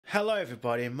Hello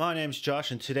everybody, my name's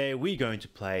Josh and today we're going to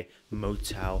play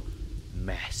Motel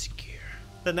Massacre.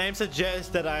 The name suggests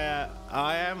that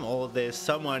I am, or there's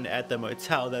someone at the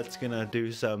motel that's gonna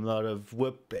do some lot of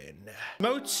whooping.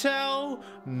 Motel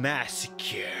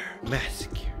Massacre.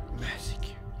 Massacre.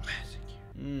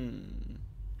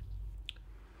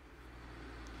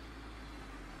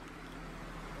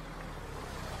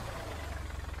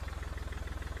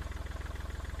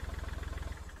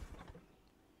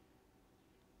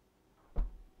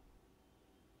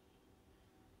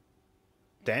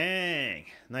 Dang,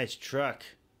 nice truck.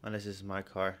 Unless this is my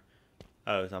car.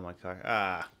 Oh, it's not my car.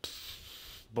 Ah,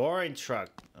 boring truck.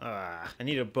 Ah, I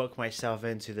need to book myself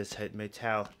into this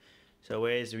motel. So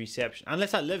where's the reception?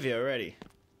 Unless I live here already.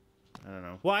 I don't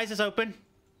know. Why is this open?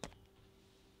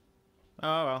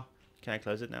 Oh well. Can I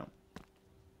close it now?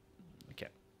 Okay.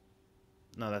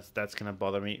 No, that's gonna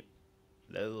bother me.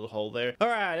 That little hole there. All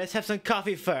right, let's have some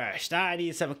coffee first. I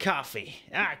need some coffee.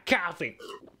 Coffee.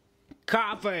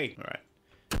 Coffee. All right.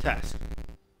 Task.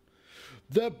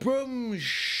 The broom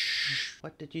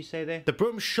what did you say there? The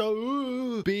broom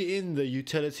shall be in the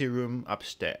utility room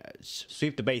upstairs.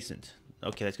 Sweep the basement.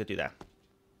 Okay, let's go do that.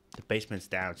 The basement's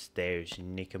downstairs, you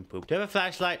nincompoop. Do I have a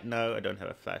flashlight? No, I don't have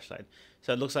a flashlight.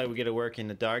 So it looks like we get to work in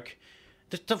the dark.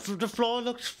 The floor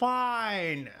looks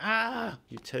fine.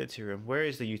 Utility room. Where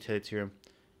is the utility room?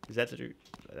 Is that the...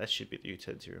 That should be the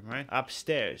utility room, right?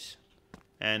 Upstairs.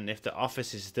 And if the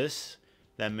office is this,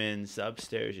 that means the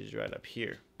upstairs is right up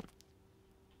here.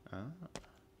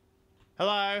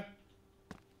 Hello?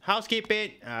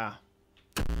 Housekeeping?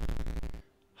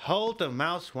 Hold the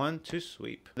mouse one to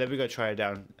sweep. Then we go try it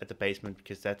down at the basement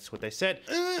because that's what they said.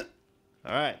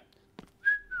 Alright.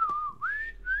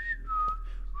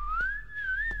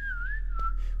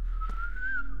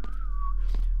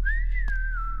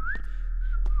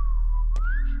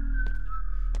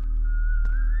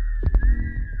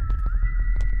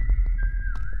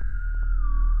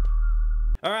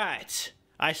 Alright,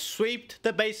 I sweeped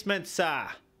the basement, sir.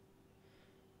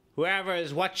 Whoever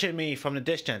is watching me from the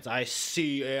distance, I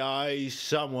see a eye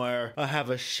somewhere. I have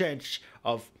a sense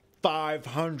of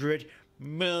 500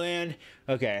 million.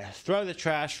 Okay, throw the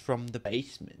trash from the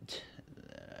basement.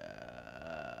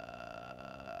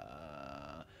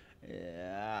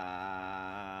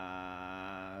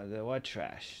 What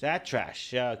trash? That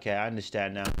trash. Okay, I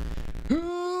understand now.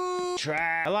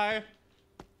 Trash. Hello?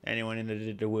 Anyone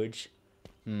in the woods?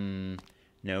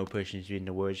 No person's in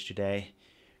the woods today.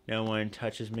 No one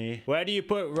touches me. Where do you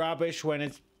put rubbish when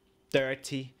it's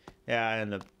dirty? Yeah,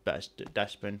 in the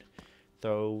dustbin.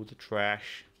 Throw the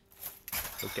trash.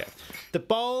 Okay. The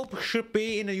bulb should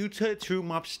be in the utility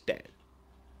room upstairs.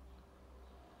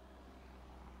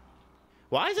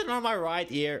 Why is it on my right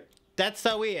ear? That's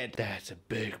so weird. That's a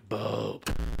big bulb.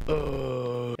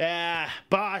 Oh. Yeah,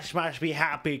 boss must be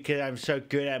happy because I'm so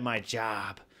good at my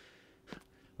job.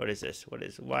 What is this?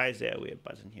 Why is there a weird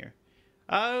button here?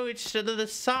 Oh, it's the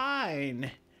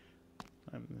sign.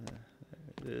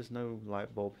 There's no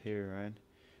light bulb here, right?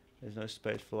 There's no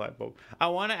space for light bulb. I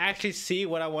want to actually see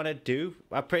what I want to do.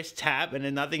 I press tab and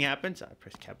then nothing happens. I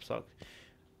press caps lock.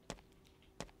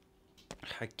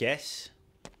 I guess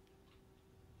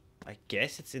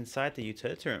it's inside the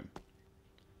utility room.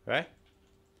 Right?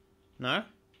 No?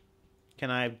 Can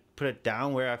I put it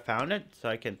down where I found it so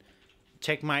I can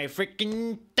check my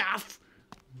freaking stuff?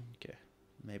 Okay,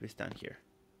 maybe it's down here.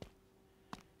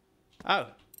 Oh.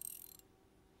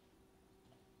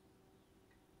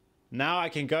 Now I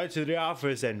can go to the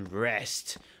office and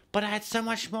rest. But I had so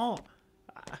much more.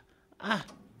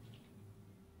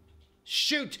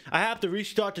 Shoot! I have to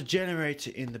restart the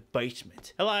generator in the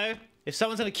basement. Hello? If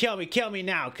someone's gonna kill me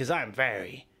now, because I'm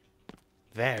very,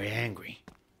 very angry.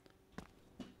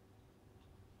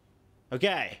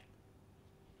 Okay.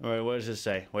 Alright, what does this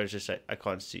say? What does this say? I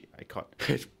can't see. I can't.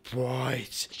 It's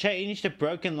bright. Change the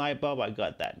broken light bulb. I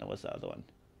got that. Now what's the other one?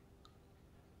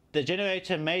 The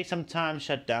generator may sometimes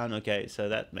shut down. Okay, so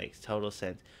that makes total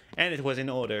sense. And it was in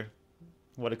order.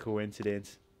 What a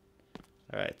coincidence.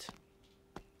 Alright.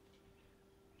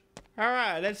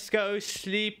 Alright, let's go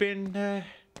sleep in the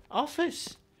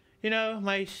office. You know,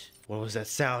 mate. What was that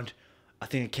sound? I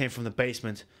think it came from the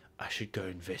basement. I should go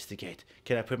investigate.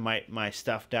 Can I put my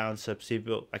stuff down so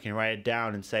people, I can write it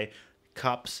down and say,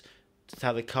 cops, to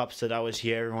tell the cops that I was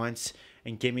here once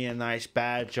and give me a nice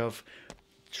badge of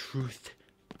truth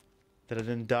that I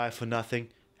didn't die for nothing.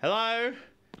 Hello? I'm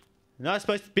not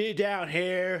supposed to be down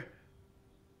here.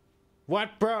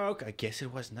 What broke? I guess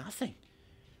it was nothing.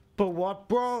 But what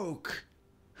broke?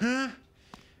 Huh?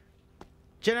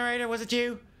 Generator, was it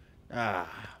you?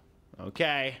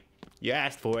 Okay. You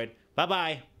asked for it.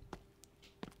 Bye-bye.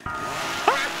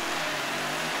 Ah!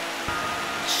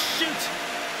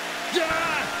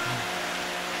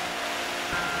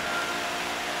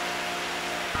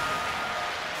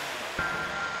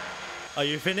 Are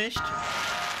you finished?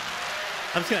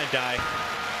 I'm just gonna die.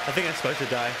 I think I'm supposed to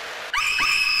die.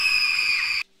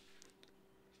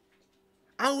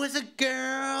 I was a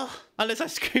girl. Unless I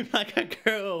scream like a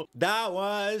girl. That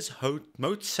was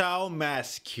Motel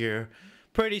Massacre.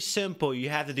 Pretty simple. You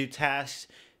have to do tasks.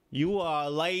 You are a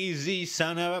lazy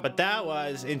son of a... But that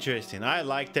was interesting. I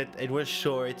liked it. It was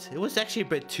short. It was actually a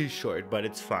bit too short, but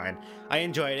it's fine. I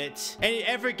enjoyed it. And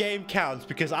every game counts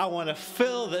because I want to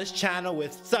fill this channel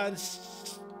with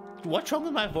what's wrong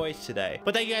with my voice today?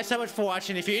 But thank you guys so much for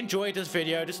watching. If you enjoyed this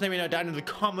video, just let me know down in the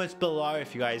comments below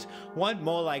if you guys want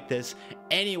more like this.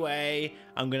 Anyway,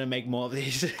 I'm gonna make more of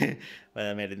these. But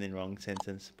I made it in the wrong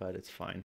sentence, but it's fine.